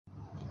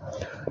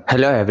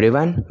Hello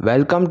everyone,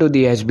 welcome to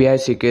the SBI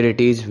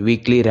Securities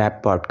weekly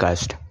wrap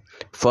podcast.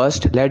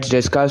 First, let's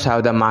discuss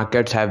how the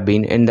markets have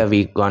been in the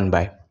week gone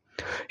by.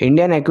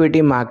 Indian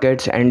equity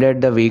markets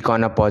ended the week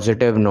on a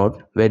positive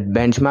note, with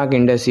benchmark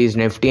indices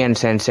Nifty and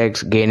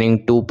Sensex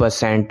gaining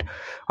 2%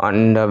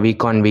 on the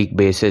week-on-week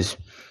basis.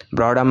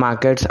 Broader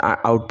markets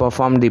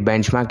outperformed the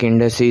benchmark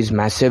indices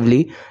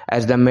massively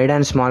as the mid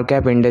and small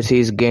cap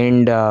indices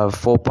gained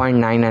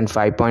 4.9 and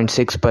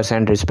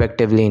 5.6%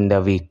 respectively in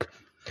the week.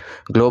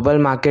 Global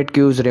market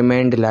cues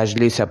remained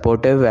largely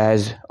supportive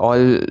as all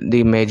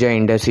the major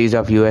indices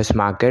of US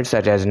markets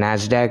such as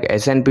Nasdaq,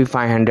 S&P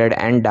 500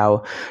 and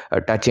Dow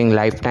touching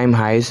lifetime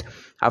highs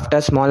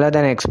after smaller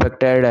than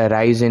expected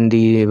rise in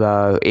the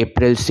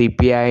April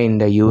CPI in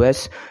the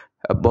US,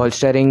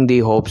 bolstering the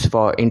hopes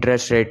for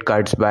interest rate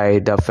cuts by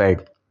the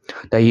Fed.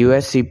 The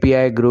US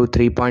CPI grew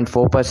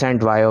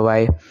 3.4%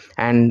 YOY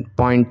and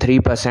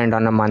 0.3%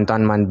 on a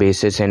month-on-month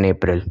basis in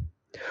April.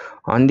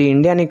 On the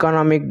Indian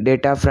economic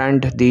data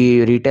front,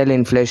 the retail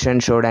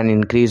inflation showed an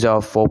increase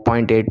of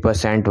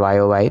 4.8%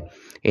 YOY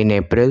in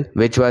April,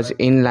 which was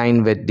in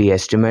line with the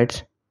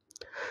estimates.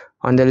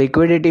 On the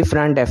liquidity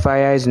front,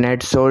 FIIs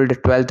net sold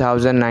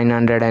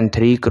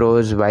 12,903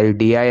 crores while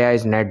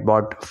DIIs net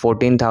bought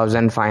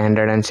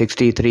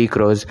 14,563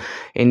 crores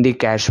in the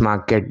cash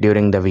market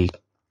during the week.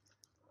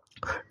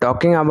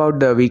 Talking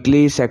about the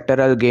weekly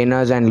sectoral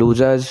gainers and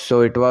losers,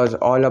 so it was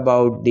all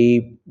about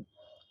the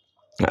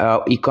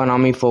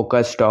economy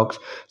focused stocks.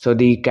 So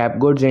the cap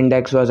goods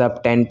index was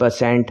up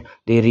 10%,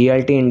 the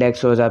realty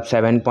index was up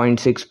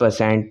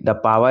 7.6%, the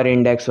power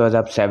index was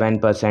up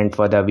 7%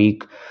 for the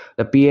week,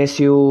 the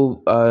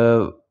PSU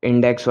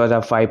index was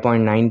up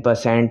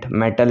 5.9%,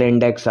 metal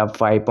index up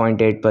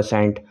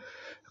 5.8%,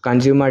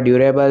 consumer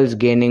durables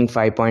gaining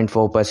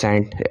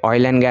 5.4%,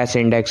 oil and gas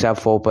index up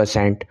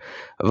 4%,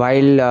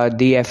 while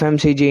the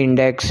FMCG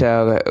index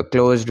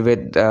closed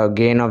with a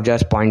gain of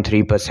just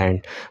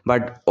 0.3%.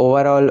 But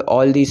overall,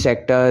 all the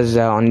sectors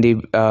all the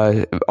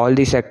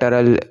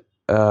sectoral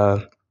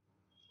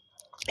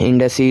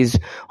indices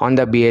on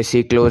the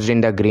BSE closed in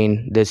the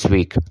green this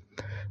week.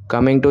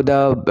 Coming to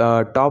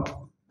the top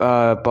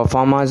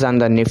performers on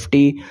the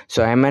Nifty,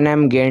 so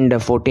M&M gained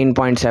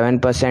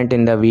 14.7%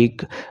 in the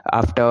week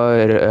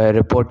after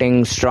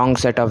reporting strong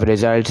set of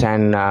results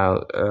and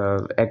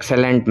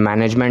excellent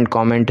management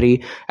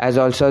commentary, as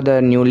also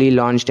the newly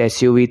launched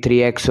SUV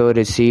 3XO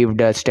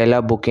received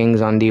stellar bookings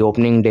on the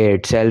opening day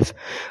itself.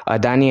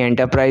 Adani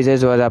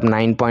Enterprises was up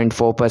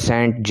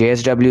 9.4%,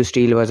 JSW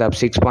Steel was up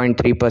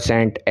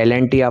 6.3%,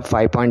 L&T up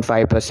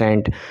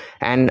 5.5%,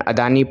 and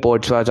Adani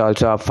Ports was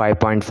also up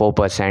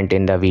 5.4%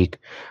 in the week.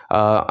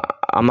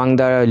 Among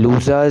the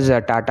losers,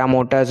 Tata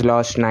Motors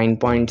lost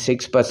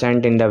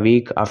 9.6% in the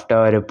week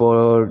after the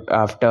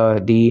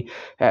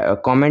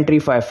commentary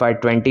for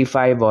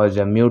FY25 was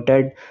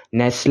muted.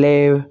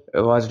 Nestle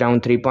was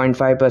down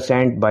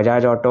 3.5%,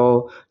 Bajaj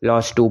Auto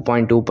lost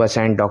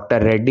 2.2%, Dr.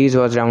 Reddy's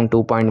was down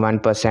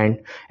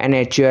 2.1%,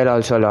 and HUL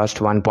also lost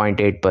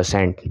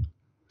 1.8%.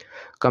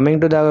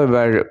 Coming to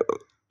the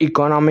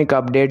economic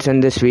updates in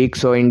this week,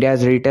 so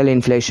India's retail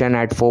inflation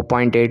at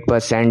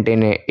 4.8%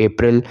 in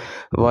April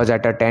was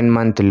at a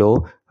 10-month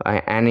low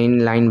and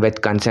in line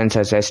with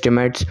consensus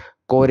estimates.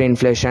 Core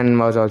inflation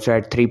was also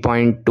at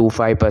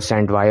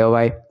 3.25%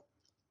 YOY.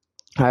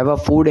 However,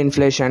 food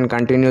inflation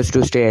continues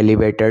to stay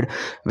elevated,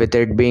 with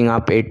it being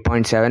up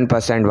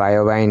 8.7%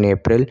 YOY in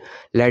April,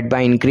 led by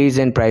increase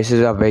in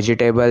prices of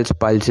vegetables,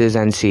 pulses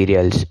and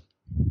cereals.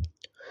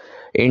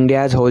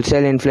 India's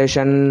wholesale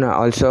inflation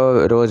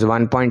also rose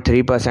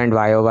 1.3%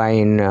 YOY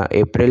in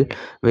April,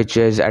 which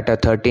is at a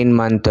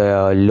 13-month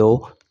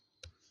low.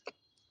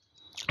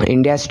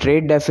 India's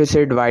trade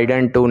deficit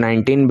widened to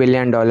 $19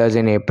 billion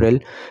in April.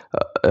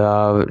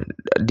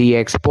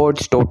 The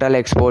total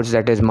exports,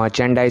 that is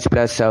merchandise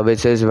plus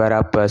services, were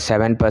up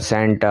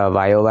 7%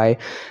 YOY.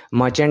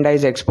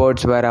 Merchandise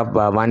exports were up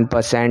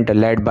 1%,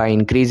 led by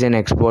increase in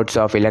exports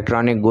of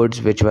electronic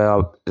goods, which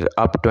were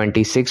up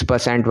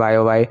 26%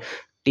 YOY.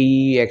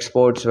 Tea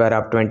exports were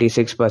up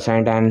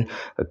 26% and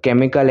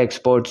chemical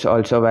exports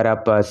also were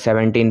up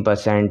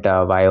 17%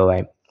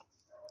 YOY.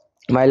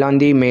 While on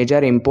the major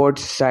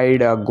imports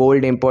side,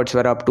 gold imports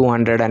were up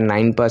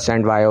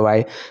 209%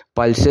 YOY,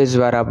 pulses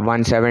were up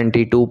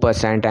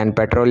 172% and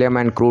petroleum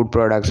and crude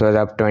products was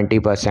up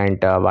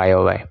 20%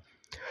 YOY.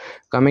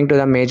 Coming to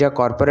the major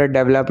corporate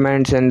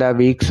developments in the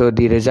week, so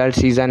the result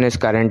season is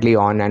currently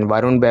on and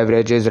Varun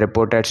Beverages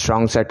reported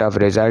strong set of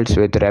results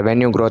with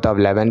revenue growth of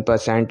 11%,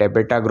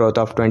 EBITDA growth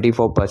of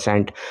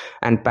 24%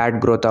 and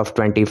PAT growth of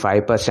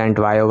 25%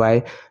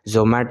 YOY.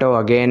 Zomato,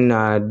 again,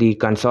 the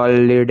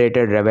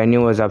consolidated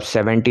revenue was up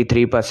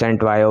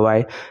 73%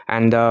 YOY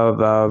and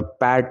the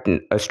PAT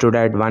stood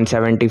at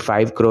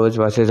 175 crores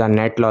versus a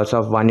net loss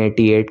of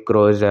 188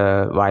 crores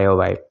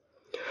YOY.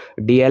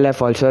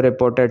 DLF also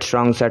reported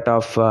strong set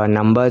of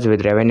numbers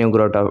with revenue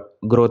growth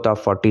of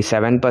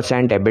 47%,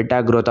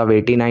 EBITDA growth of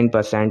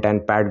 89%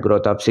 and PAT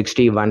growth of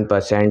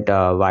 61%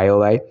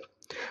 YOY.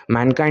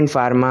 Mankind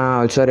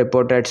Pharma also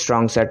reported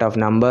strong set of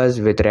numbers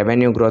with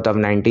revenue growth of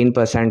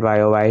 19%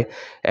 YOY,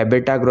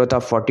 EBITDA growth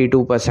of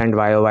 42%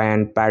 YOY,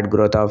 and PAT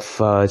growth of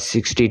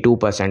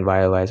 62%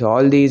 YOY. So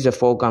all these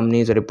four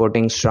companies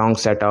reporting strong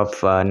set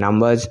of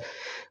numbers.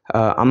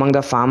 Among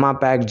the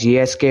pharma pack,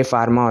 GSK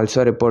Pharma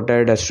also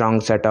reported a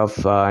strong set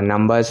of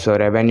numbers. So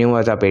revenue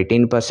was up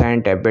 18%,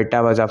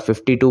 EBITDA was up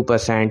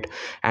 52%,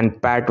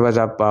 and PAT was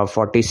up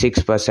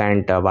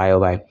 46%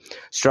 YOY.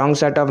 Strong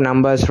set of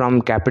numbers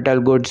from capital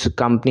goods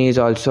companies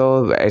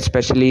also,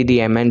 especially the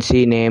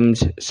MNC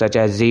names such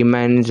as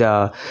Siemens,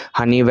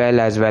 Honeywell,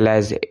 as well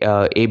as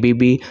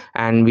ABB,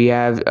 and we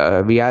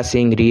are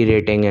seeing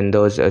re-rating in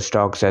those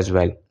stocks as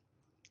well.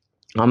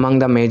 Among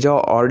the major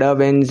order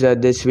wins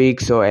this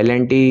week, so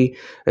L&T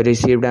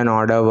received an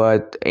order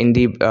worth in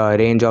the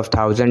range of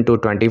 1,000 to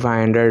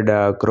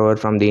 2,500 crore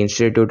from the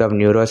Institute of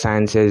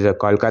Neurosciences,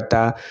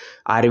 Kolkata.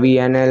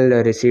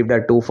 RVNL received a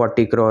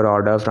 240 crore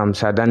order from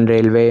Southern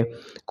Railway.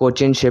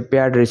 Cochin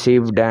Shipyard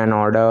received an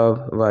order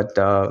worth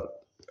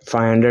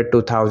 500 to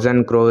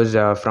 1,000 crores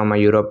from a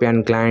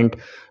European client.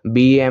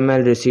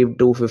 BEML received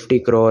 250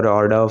 crore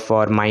order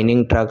for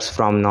mining trucks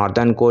from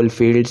Northern Coal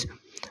Fields.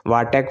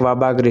 Vatek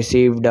Wabag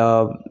received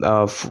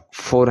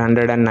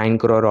 409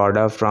 crore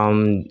order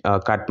from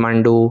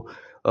Kathmandu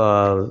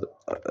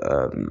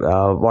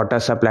Water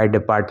Supply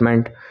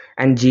Department,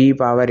 and GE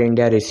Power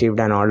India received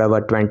an order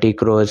worth 20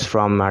 crores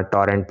from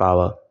Torrent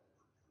Power.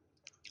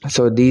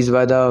 So these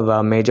were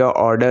the major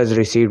orders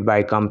received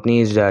by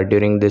companies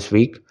during this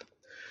week.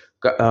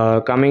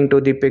 Coming to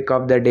the pick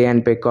of the day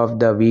and pick of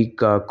the week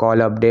call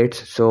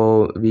updates.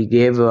 So we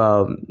gave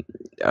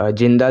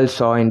Jindal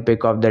Saw in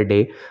pick of the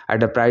day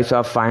at a price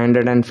of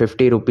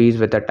 550 rupees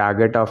with a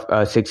target of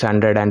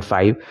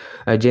 605.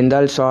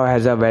 Jindal Saw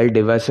has a well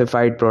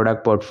diversified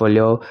product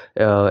portfolio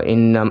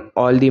in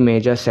all the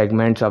major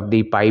segments of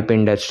the pipe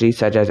industry,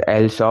 such as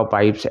L saw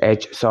pipes,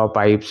 H saw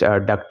pipes,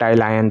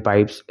 ductile iron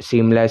pipes,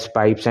 seamless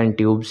pipes and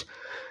tubes,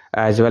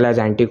 as well as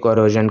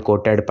anti-corrosion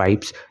coated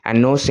pipes,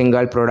 and no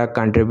single product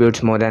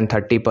contributes more than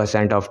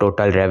 30% of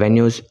total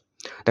revenues.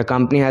 The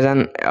company has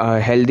a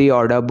healthy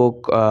order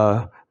book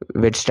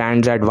which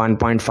stands at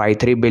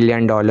 $1.53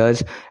 billion,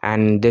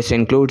 and this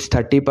includes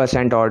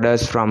 30%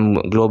 orders from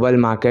global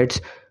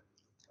markets.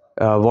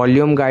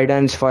 Volume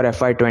guidance for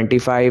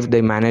FY25,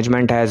 the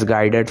management has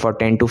guided for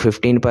 10 to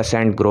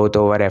 15% growth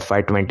over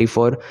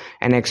FY24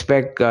 and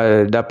expect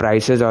the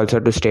prices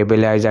also to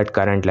stabilize at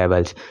current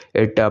levels.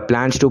 It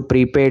plans to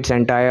prepay its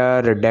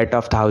entire debt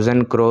of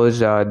 1,000 crores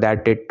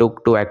that it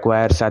took to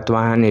acquire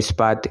Satwahan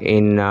Ispat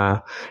in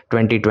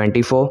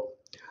 2024.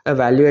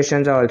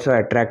 Valuations are also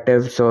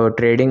attractive, so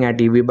trading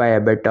at EV by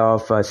EBITDA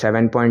of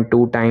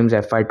 7.2 times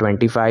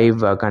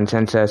FY25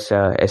 consensus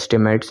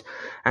estimates,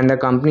 and the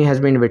company has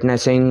been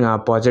witnessing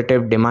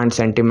positive demand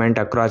sentiment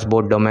across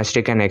both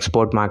domestic and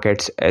export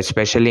markets,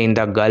 especially in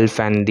the Gulf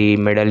and the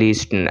Middle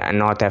East and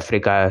North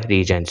Africa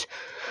regions.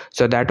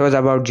 So that was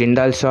about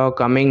Jindal Saw.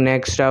 Coming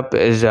next up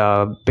is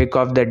pick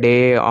of the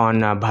day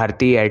on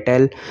Bharti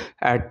Airtel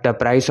at the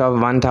price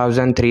of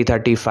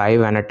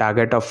 1,335 and a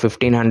target of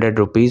 1,500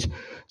 rupees.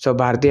 So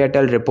Bharti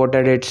Airtel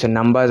reported its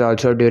numbers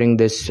also during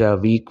this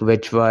week,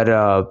 which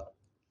were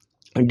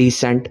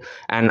decent,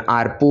 and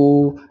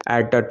ARPU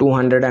at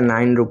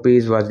 209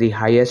 rupees was the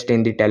highest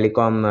in the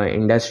telecom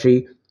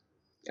industry,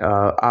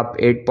 up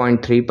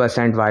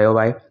 8.3%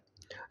 YOY.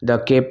 The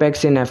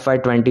capex in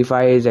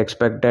FY25 is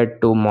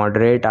expected to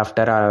moderate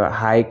after a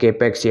high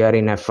capex year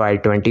in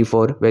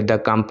FY24, with the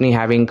company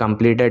having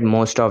completed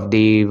most of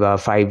the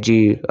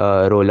 5G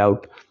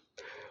rollout.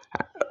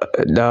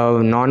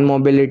 The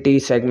non-mobility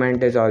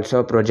segment is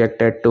also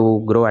projected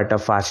to grow at a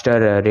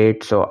faster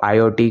rate. So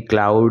IoT,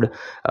 cloud,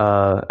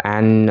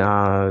 and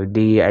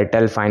the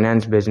Airtel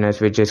Finance business,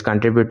 which is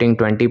contributing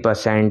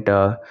 20%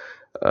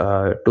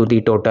 to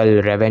the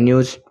total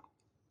revenues.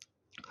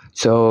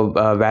 So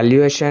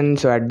valuation,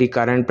 so at the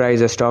current price,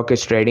 the stock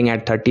is trading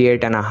at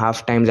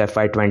 38.5 times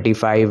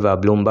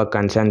FY25 Bloomberg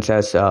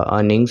consensus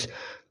earnings.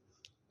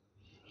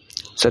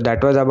 So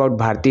that was about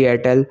Bharti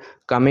Airtel.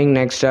 Coming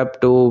next up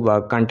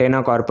to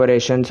Container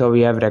Corporation. So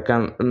we have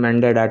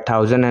recommended at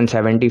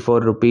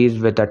 1,074 rupees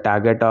with a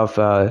target of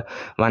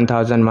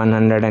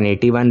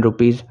 1,181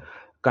 rupees.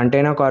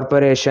 Container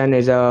Corporation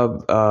is a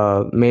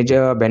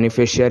major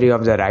beneficiary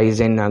of the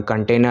rise in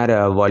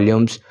container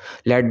volumes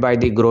led by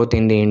the growth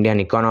in the Indian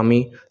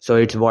economy. So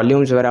its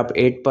volumes were up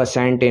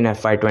 8% in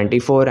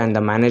FY24, and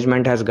the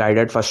management has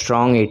guided for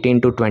strong 18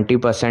 to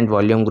 20%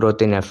 volume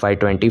growth in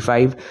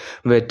FY25,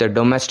 with the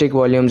domestic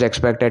volumes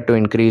expected to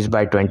increase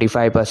by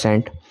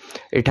 25%.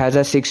 It has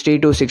a 60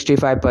 to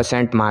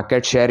 65%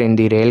 market share in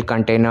the rail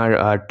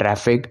container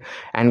traffic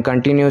and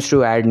continues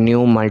to add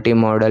new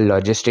multimodal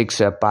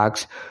logistics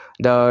parks.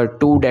 The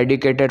two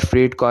dedicated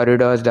freight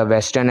corridors, the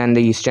western and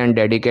the eastern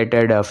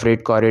dedicated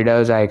freight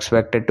corridors, are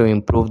expected to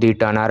improve the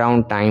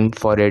turnaround time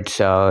for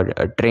its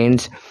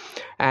trains.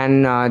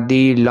 and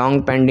the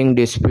long pending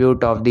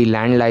dispute of the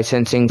land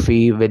licensing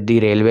fee with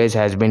the railways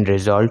has been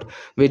resolved,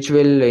 which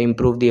will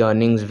improve the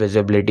earnings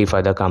visibility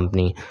for the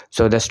company.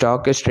 So the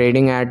stock is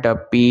trading at a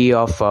P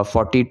of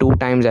 42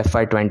 times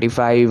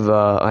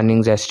FY25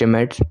 earnings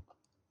estimates,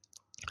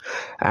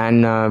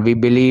 and we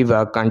believe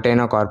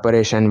Container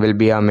Corporation will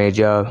be a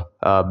major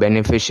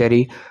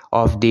beneficiary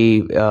of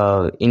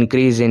the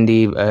increase in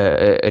the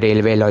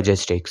railway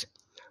logistics.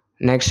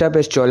 Next up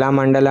is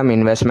Cholamandalam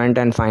Investment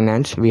and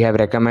Finance. We have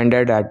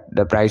recommended at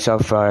the price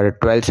of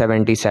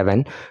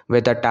 1277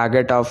 with a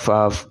target of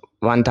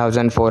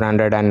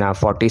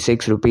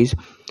 1446 rupees.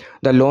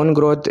 The loan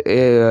growth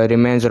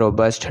remains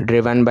robust,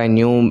 driven by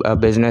new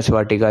business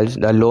verticals.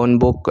 The loan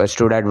book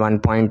stood at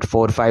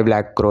 1.45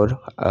 lakh crore,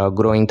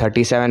 growing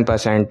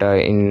 37%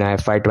 in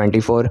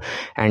FY24,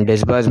 and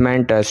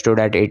disbursement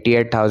stood at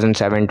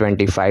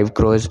 88,725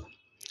 crores,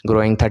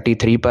 growing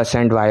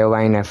 33%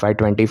 YOY in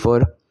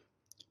FY24.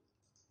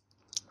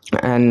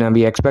 And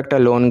we expect a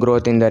loan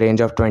growth in the range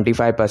of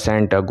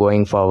 25%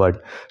 going forward.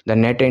 The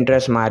net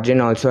interest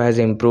margin also has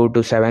improved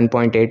to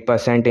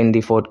 7.8% in the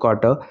fourth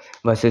quarter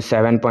versus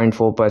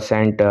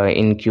 7.4%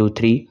 in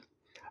Q3.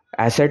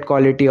 Asset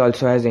quality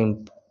also has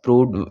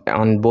improved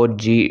on both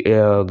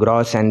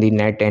gross and the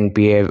net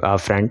NPA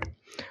front.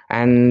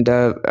 And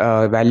the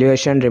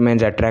valuation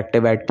remains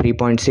attractive at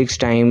 3.6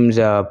 times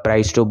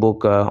price to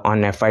book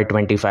on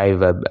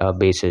FY25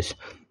 basis.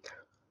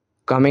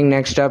 Coming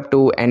next up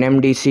to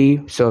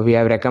NMDC, so we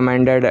have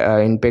recommended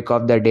in pick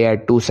of the day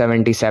at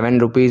 277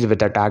 rupees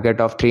with a target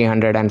of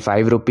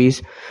 305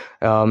 rupees.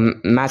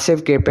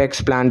 Massive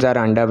capex plans are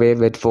underway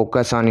with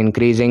focus on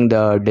increasing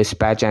the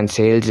dispatch and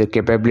sales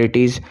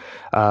capabilities.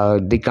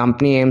 The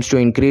company aims to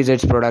increase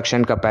its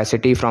production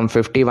capacity from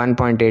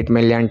 51.8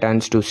 million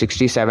tons to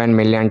 67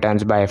 million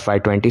tons by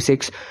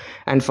FY26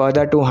 and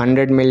further to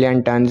 100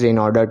 million tons in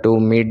order to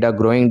meet the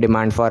growing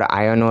demand for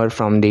iron ore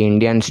from the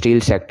Indian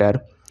steel sector.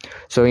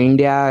 So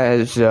India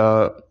is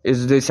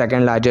the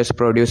second largest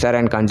producer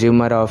and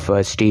consumer of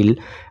steel,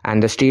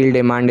 and the steel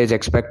demand is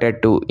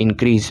expected to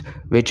increase,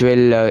 which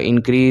will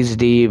increase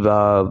the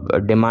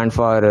demand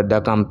for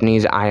the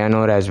company's iron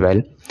ore as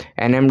well.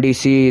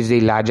 NMDC is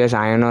the largest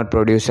iron ore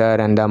producer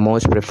and the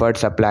most preferred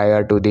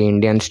supplier to the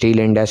Indian steel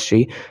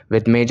industry,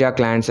 with major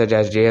clients such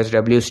as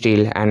JSW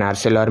Steel and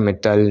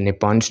ArcelorMittal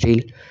Nippon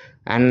Steel.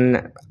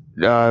 And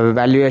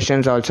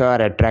valuations also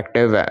are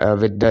attractive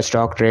with the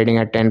stock trading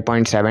at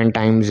 10.7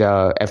 times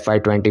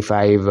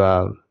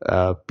FY25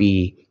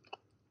 PE.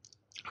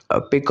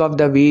 Pick of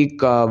the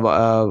week,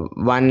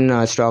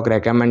 one stock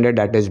recommended,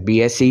 that is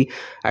BSE,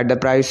 at the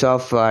price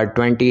of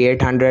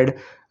 2800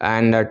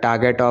 and a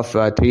target of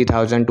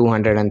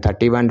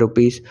 3231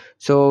 rupees.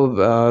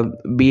 So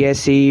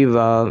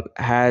BSE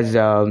has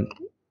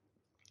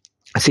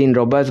seen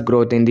robust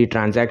growth in the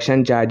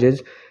transaction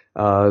charges,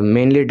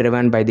 mainly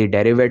driven by the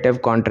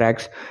derivative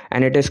contracts,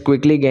 and it is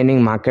quickly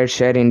gaining market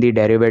share in the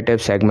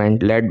derivative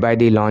segment led by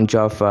the launch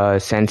of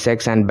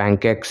Sensex and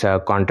Bankex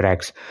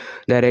contracts.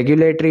 The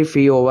regulatory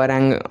fee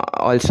overhang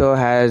also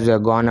has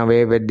gone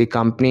away, with the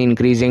company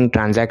increasing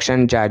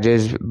transaction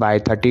charges by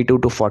 32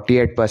 to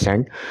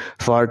 48%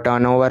 for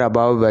turnover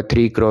above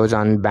 3 crores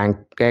on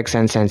Bankex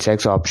and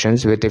Sensex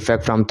options with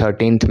effect from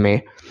 13th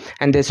May.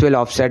 And this will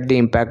offset the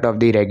impact of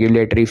the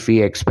regulatory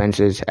fee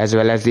expenses as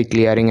well as the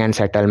clearing and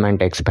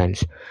settlement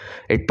expense.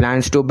 It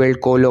plans to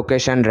build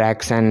co-location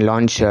racks and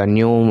launch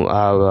new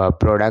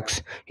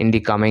products in the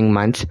coming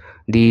months.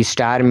 The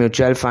Star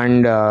Mutual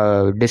Fund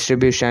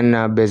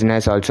distribution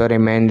business also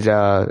remains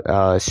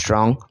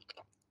strong,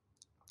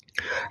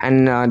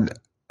 and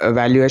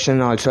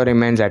valuation also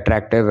remains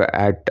attractive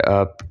at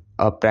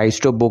a price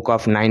to book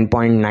of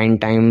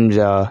 9.9 times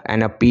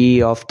and a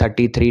PE of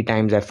 33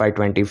 times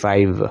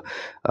FY25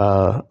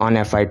 on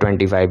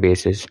FY25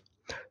 basis.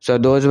 So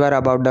those were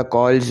about the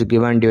calls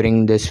given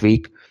during this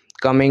week.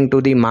 Coming to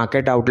the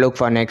market outlook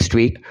for next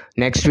week.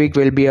 Next week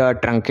will be a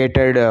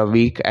truncated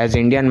week as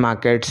Indian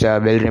markets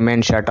will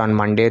remain shut on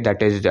Monday,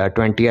 that is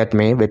 20th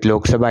May, with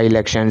Lok Sabha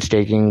elections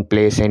taking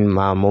place in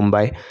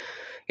Mumbai.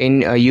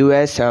 In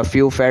US, a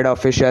few Fed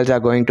officials are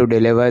going to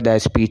deliver their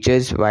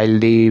speeches, while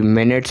the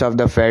minutes of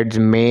the Fed's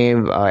May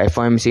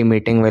FOMC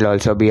meeting will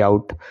also be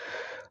out.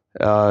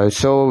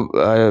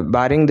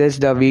 Barring this,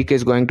 the week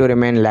is going to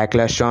remain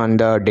lackluster on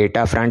the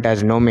data front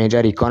as no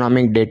major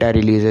economic data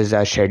releases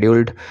are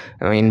scheduled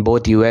in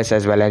both US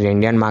as well as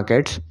Indian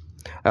markets.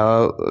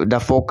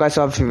 The focus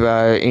of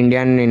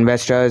Indian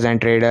investors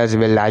and traders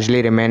will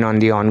largely remain on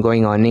the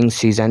ongoing earnings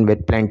season,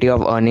 with plenty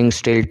of earnings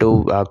still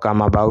to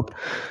come about.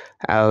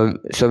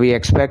 So we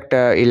expect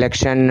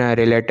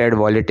election-related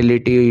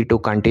volatility to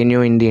continue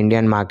in the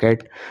Indian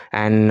market,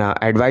 and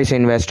advise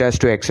investors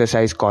to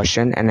exercise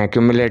caution and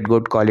accumulate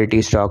good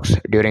quality stocks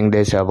during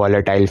this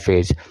volatile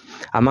phase.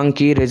 Among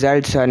key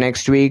results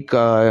next week,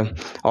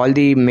 all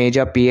the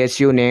major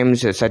PSU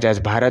names such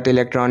as Bharat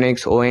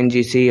Electronics,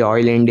 ONGC,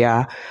 Oil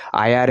India,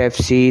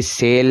 IRFC,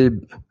 SAIL,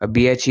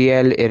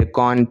 BHEL,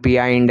 IRCON,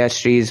 PI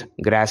Industries,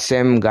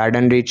 Grasim,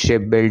 Garden Reach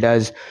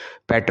Shipbuilders,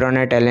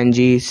 Petronet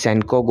LNG,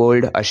 Senco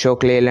Gold,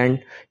 Ashok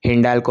Leyland,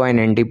 Hindalco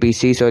and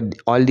NTPC. So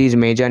all these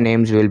major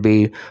names will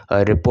be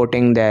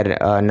reporting their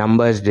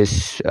numbers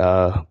this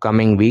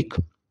coming week.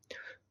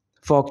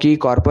 For key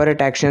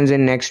corporate actions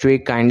in next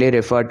week, kindly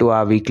refer to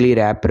our weekly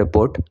wrap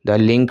report. The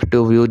link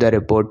to view the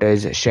report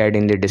is shared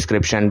in the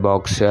description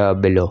box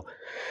below.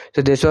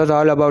 So this was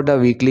all about the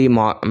weekly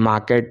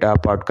market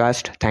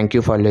podcast. Thank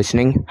you for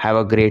listening. Have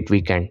a great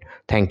weekend.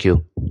 Thank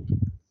you.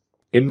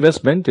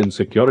 Investment in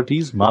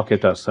securities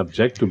market are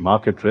subject to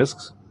market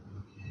risks.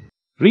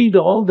 Read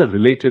all the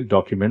related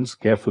documents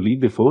carefully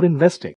before investing.